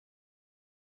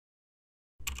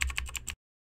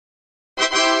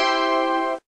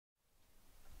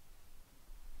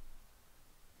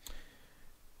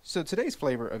So today's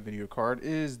flavor of video card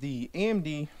is the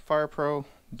AMD FirePro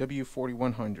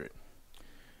W4100.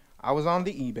 I was on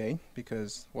the eBay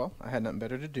because, well, I had nothing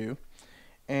better to do,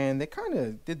 and they kind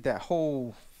of did that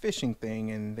whole phishing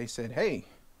thing, and they said, hey,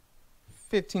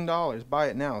 $15, buy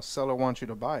it now, seller wants you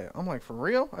to buy it. I'm like, for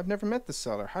real? I've never met the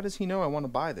seller. How does he know I want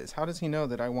to buy this? How does he know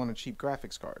that I want a cheap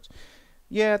graphics cards?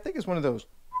 Yeah, I think it's one of those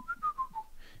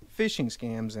phishing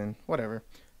scams and whatever.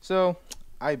 So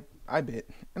I bit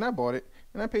and I bought it,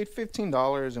 and I paid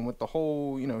 $15, and with the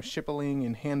whole, shipping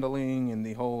and handling and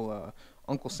the whole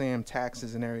Uncle Sam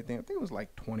taxes and everything, I think it was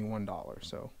like $21.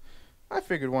 So I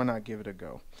figured, why not give it a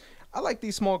go? I like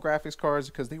these small graphics cards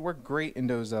because they work great in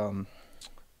those the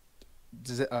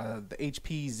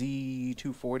HP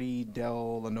Z240,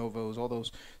 Dell, Lenovo's, all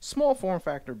those small form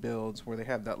factor builds where they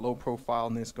have that low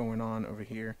profileness going on over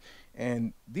here,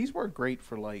 and these work great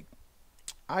for, like,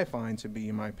 I find to be,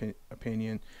 in my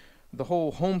opinion, the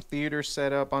whole home theater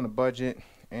setup on a budget,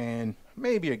 and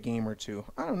maybe a game or two.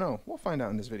 I don't know. We'll find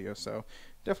out in this video, so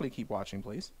definitely keep watching,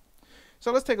 please.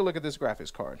 So let's take a look at this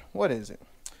graphics card. What is it?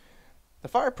 The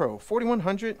FirePro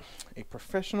 4100, a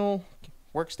professional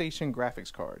workstation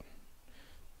graphics card.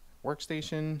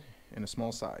 Workstation in a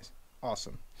small size.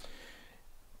 Awesome.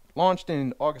 Launched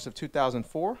in August of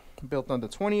 2004, built on the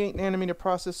 28 nanometer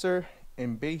processor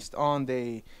and based on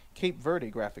the Cape Verde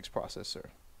graphics processor.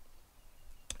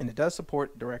 And it does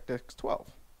support DirectX 12.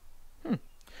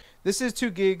 This is 2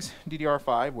 gigs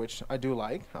DDR5, which I do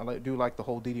like. Do like the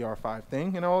whole DDR5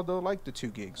 thing, and I also like the 2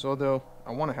 gigs, although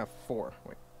I want to have 4.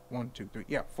 Wait, 1, 2, 3.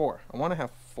 Yeah, 4. I want to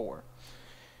have 4.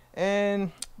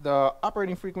 And the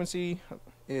operating frequency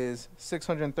is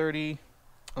 630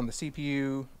 on the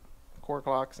CPU core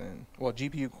clocks, and, well,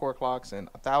 GPU core clocks, and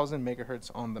 1000 megahertz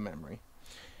on the memory.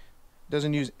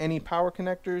 Doesn't use any power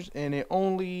connectors, and it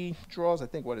only draws, I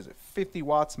think, 50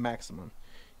 watts maximum.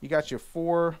 You got your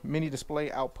 4 mini display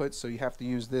outputs, so you have to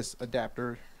use this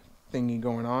adapter thingy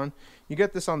going on. You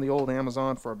get this on the old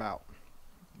Amazon for about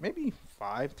maybe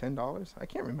 $5, $10. I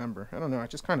can't remember. I don't know. I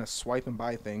just kind of swipe and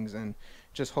buy things and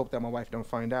just hope that my wife don't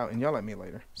find out and yell at me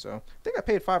later. So I think I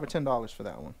paid $5 or $10 for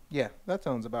that one. Yeah, that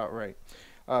sounds about right.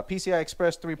 PCI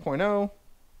Express 3.0,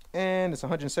 and it's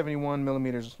 171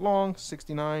 millimeters long,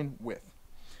 69 width,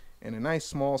 and a nice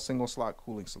small single slot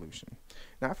cooling solution.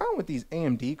 Now I found with these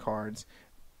AMD cards,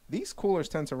 these coolers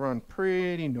tend to run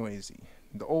pretty noisy.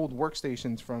 The old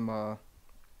workstations from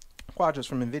Quadras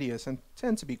from NVIDIA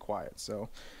tend to be quiet. So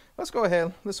let's go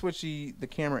ahead, let's switch the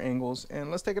camera angles, and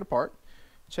let's take it apart.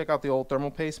 Check out the old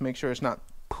thermal paste, make sure it's not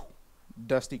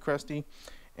dusty, crusty,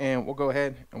 and we'll go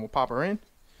ahead and we'll pop her in,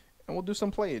 and we'll do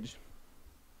some playage.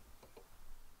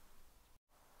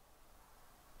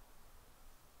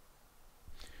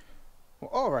 Well,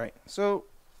 alright, so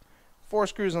 4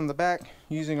 screws on the back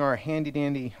using our handy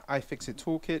dandy iFixit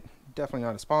toolkit. Definitely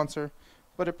not a sponsor,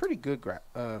 but a pretty good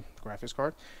graphics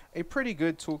card. A pretty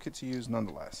good toolkit to use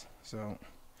nonetheless. So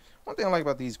one thing I like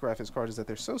about these graphics cards is that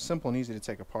they're so simple and easy to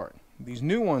take apart. These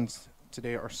new ones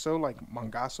today are so, like,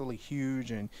 mongoosely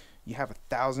huge, and you have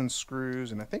 1,000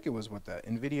 screws, and I think it was what the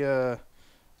NVIDIA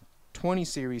 20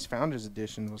 series Founders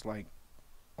Edition was like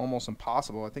almost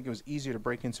impossible. I think it was easier to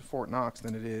break into Fort Knox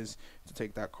than it is to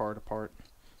take that card apart.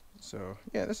 So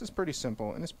yeah, this is pretty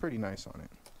simple, and it's pretty nice on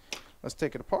it. Let's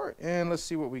take it apart and let's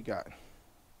see what we got.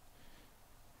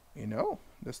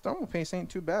 This thermal paste ain't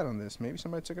too bad on this. Maybe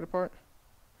somebody took it apart.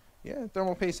 Yeah,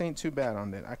 thermal paste ain't too bad on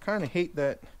that. I kind of hate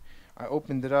that I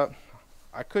opened it up.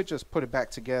 I could just put it back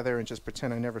together and just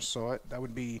pretend I never saw it. That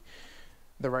would be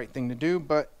the right thing to do,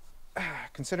 but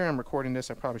considering I'm recording this,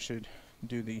 I probably should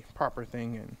do the proper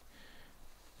thing and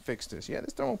fix this. Yeah,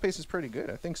 this thermal paste is pretty good.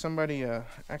 I think somebody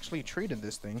actually treated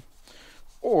this thing,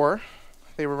 or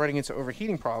they were running into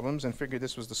overheating problems and figured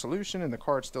this was the solution, and the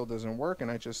card still doesn't work, and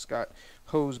I just got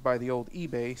hosed by the old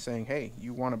eBay saying, hey,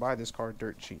 you want to buy this card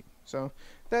dirt cheap. So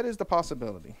that is the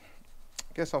possibility.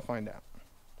 Guess I'll find out.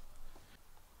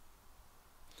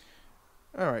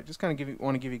 Alright, just kind of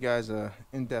want to give you guys a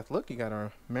in-depth look. You got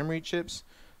our memory chips,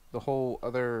 the whole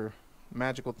other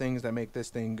magical things that make this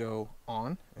thing go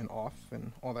on and off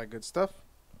and all that good stuff,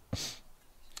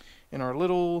 and our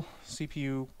little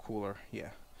CPU cooler. Yeah,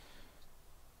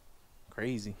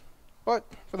 crazy, but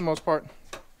for the most part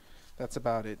that's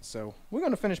about it. So we're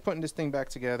going to finish putting this thing back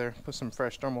together, put some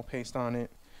fresh thermal paste on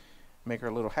it, make her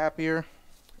a little happier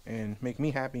and make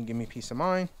me happy and give me peace of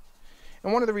mind.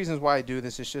 And one of the reasons why I do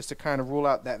this is just to kind of rule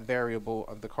out that variable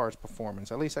of the card's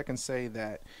performance. At least I can say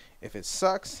that if it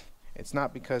sucks, it's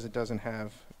not because it doesn't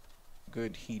have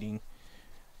good heating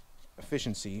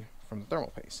efficiency from the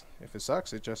thermal paste. If it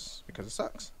sucks, it's just because it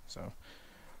sucks. So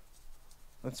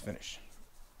let's finish.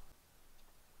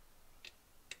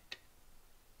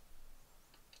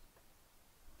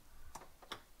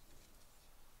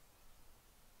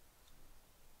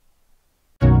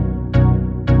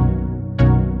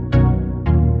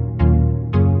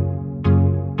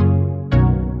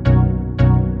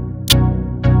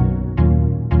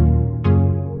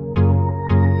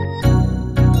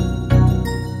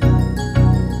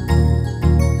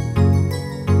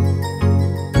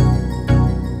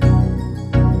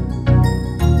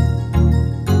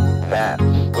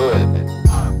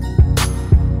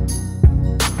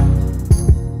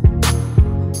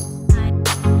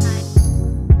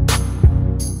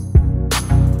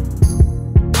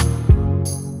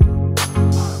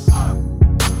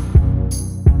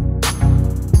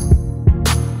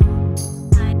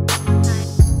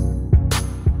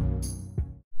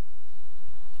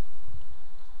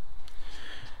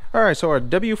 Alright, so our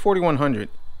W4100,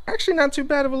 actually not too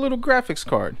bad of a little graphics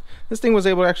card. This thing was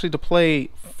able actually to play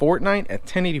Fortnite at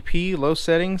 1080p low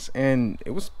settings, and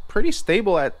it was pretty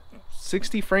stable at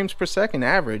 60 frames per second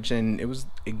average, and it was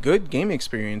a good gaming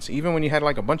experience. Even when you had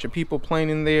like a bunch of people playing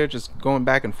in there, just going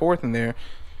back and forth in there,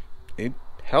 it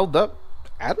held up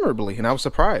admirably, and I was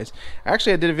surprised.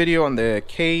 Actually, I did a video on the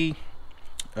K2000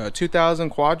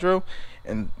 Quadro,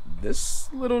 and this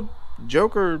little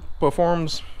joker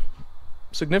performs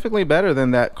significantly better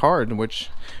than that card, which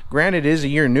granted is a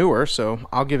year newer, so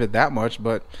I'll give it that much.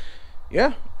 But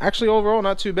yeah, actually overall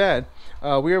not too bad. We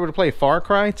were able to play Far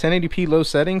Cry 1080p low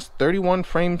settings, 31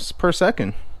 frames per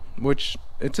second, which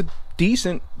it's a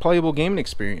decent playable gaming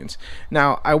experience.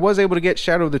 Now I was able to get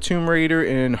Shadow of the Tomb Raider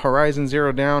and Horizon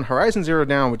Zero Dawn. Horizon Zero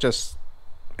Dawn would just,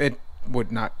 it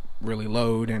would not really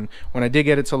load, and when I did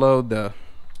get it to load, the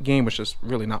game was just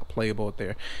really not playable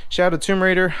there. Shadow of the Tomb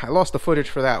Raider, I lost the footage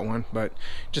for that one, but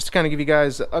just to kind of give you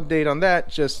guys an update on that,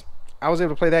 just I was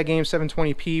able to play that game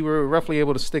 720p. We were roughly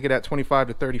able to stick it at 25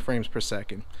 to 30 frames per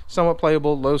second. Somewhat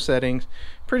playable, low settings,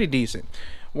 pretty decent.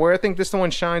 Where I think this one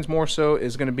shines more so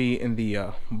is going to be in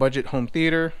the budget home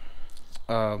theater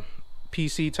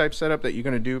PC type setup that you're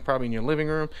going to do probably in your living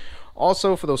room.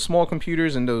 Also for those small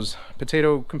computers and those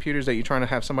potato computers that you're trying to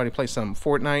have somebody play some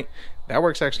Fortnite, that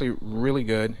works actually really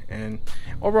good, and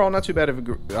overall not too bad of a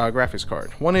graphics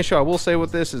card. One issue I will say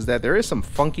with this is that there is some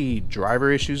funky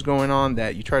driver issues going on,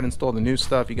 that you try to install the new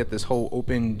stuff, you get this whole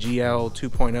OpenGL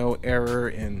 2.0 error,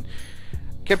 and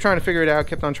kept trying to figure it out,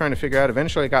 kept on trying to figure it out.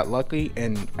 Eventually I got lucky,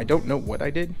 and I don't know what I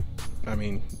did. I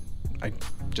mean, I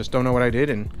just don't know what I did,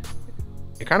 and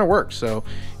it kind of works. So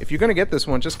if you're going to get this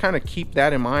one, just kind of keep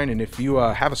that in mind, and if you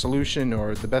have a solution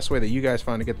or the best way that you guys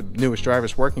find to get the newest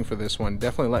drivers working for this one,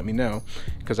 definitely let me know,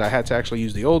 because I had to actually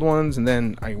use the old ones, and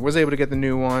then I was able to get the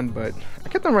new one, but I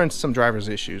kept on running some drivers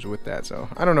issues with that, so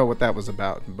I don't know what that was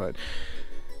about. But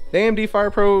the AMD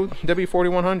FirePro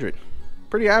W4100,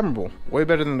 pretty admirable, way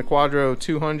better than the Quadro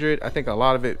 200. I think a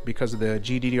lot of it because of the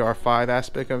GDDR5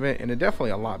 aspect of it, and it definitely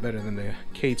a lot better than the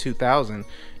K2000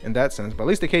 in that sense. But at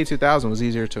least the K2000 was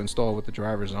easier to install with the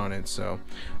drivers on it. So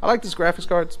I like this graphics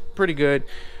card, it's pretty good.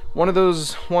 One of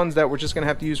those ones that we're just gonna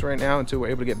have to use right now until we're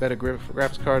able to get better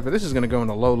graphics card. But this is gonna go in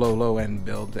a low end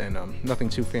build, and nothing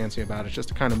too fancy about it, just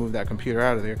to kind of move that computer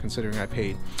out of there, considering I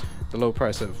paid the low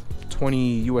price of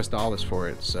 $20 US for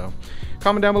it. So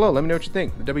comment down below, let me know what you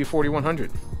think. The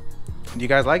W4100, do you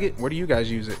guys like it? Where do you guys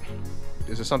use it?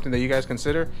 Is it something that you guys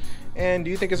consider? And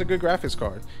do you think it's a good graphics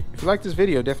card? If you like this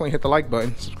video, definitely hit the like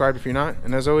button, subscribe if you're not,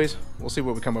 and as always, we'll see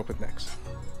what we come up with next.